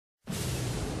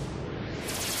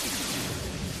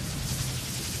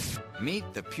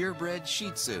Meet the purebred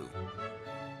Shih-Tzu,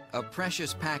 a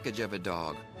precious package of a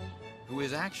dog who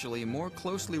is actually more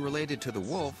closely related to the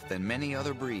wolf than many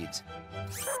other breeds.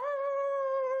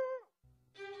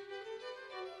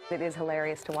 It is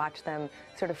hilarious to watch them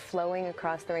sort of flowing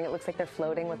across the ring. It looks like they're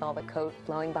floating with all the coat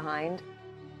blowing behind.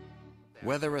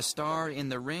 Whether a star in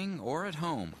the ring or at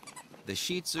home, the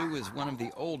Shih Tzu is one of the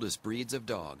oldest breeds of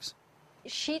dogs.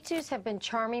 Shih Tzus have been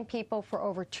charming people for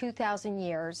over 2,000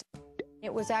 years.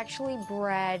 It was actually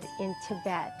bred in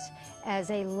Tibet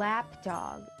as a lap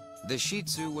dog. The Shih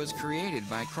Tzu was created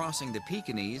by crossing the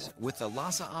Pekingese with the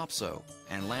Lhasa Apso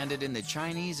and landed in the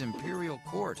Chinese imperial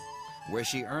court, where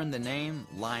she earned the name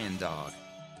Lion Dog.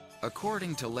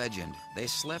 According to legend, they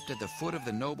slept at the foot of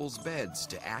the nobles' beds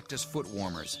to act as foot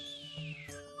warmers.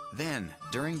 Then,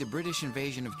 during the British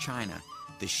invasion of China,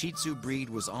 the Shih Tzu breed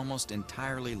was almost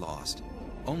entirely lost.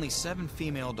 Only 7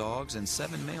 female dogs and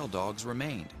 7 male dogs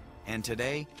remained. And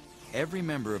today, every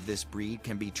member of this breed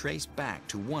can be traced back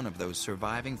to one of those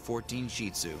surviving 14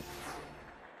 Shih Tzu.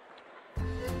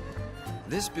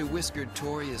 This bewhiskered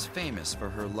toy is famous for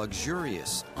her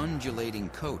luxurious, undulating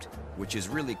coat, which is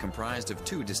really comprised of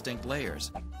 2 distinct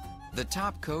layers. The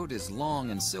top coat is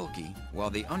long and silky, while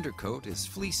the undercoat is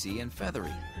fleecy and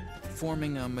feathery,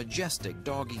 forming a majestic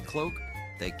doggy cloak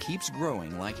that keeps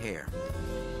growing like hair.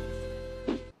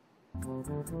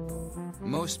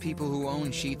 Most people who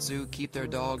own Shih Tzu keep their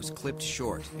dogs clipped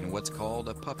short in what's called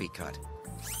a puppy cut.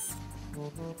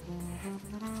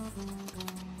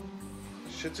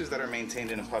 Shih Tzus that are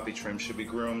maintained in a puppy trim should be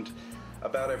groomed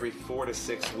about every 4 to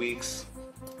 6 weeks.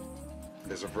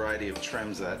 There's a variety of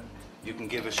trims that you can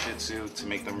give a Shih Tzu to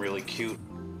make them really cute.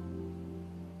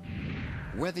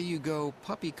 Whether you go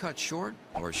puppy cut short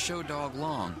or show dog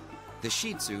long, the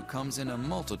Shih Tzu comes in a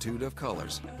multitude of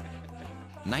colors.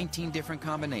 19 different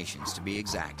combinations to be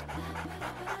exact.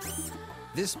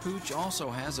 This pooch also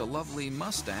has a lovely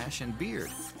mustache and beard.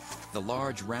 The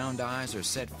large round eyes are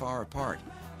set far apart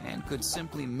and could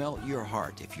simply melt your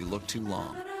heart if you look too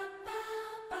long.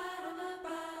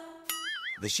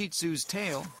 The Shih Tzu's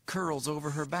tail curls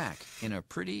over her back in a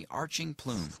pretty arching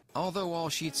plume. Although all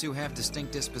Shih Tzu have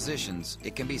distinct dispositions,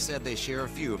 it can be said they share a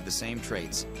few of the same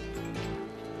traits.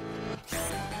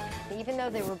 Even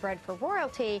though they were bred for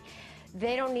royalty,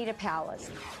 they don't need a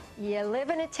palace. You live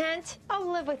in a tent,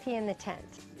 I'll live with you in the tent.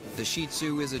 The Shih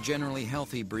Tzu is a generally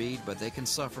healthy breed, but they can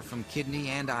suffer from kidney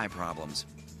and eye problems.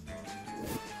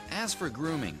 As for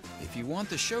grooming, if you want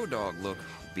the show dog look,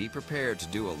 be prepared to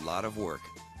do a lot of work.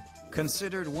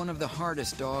 Considered one of the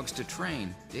hardest dogs to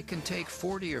train, it can take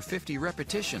 40 or 50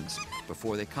 repetitions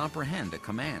before they comprehend a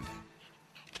command.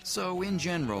 So in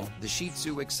general, the Shih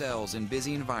Tzu excels in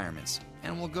busy environments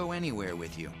and will go anywhere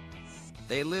with you.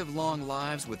 They live long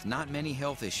lives with not many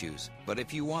health issues, but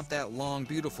if you want that long,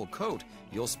 beautiful coat,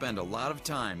 you'll spend a lot of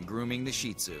time grooming the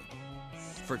Shih Tzu.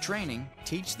 For training,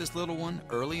 teach this little one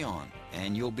early on,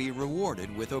 and you'll be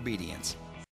rewarded with obedience.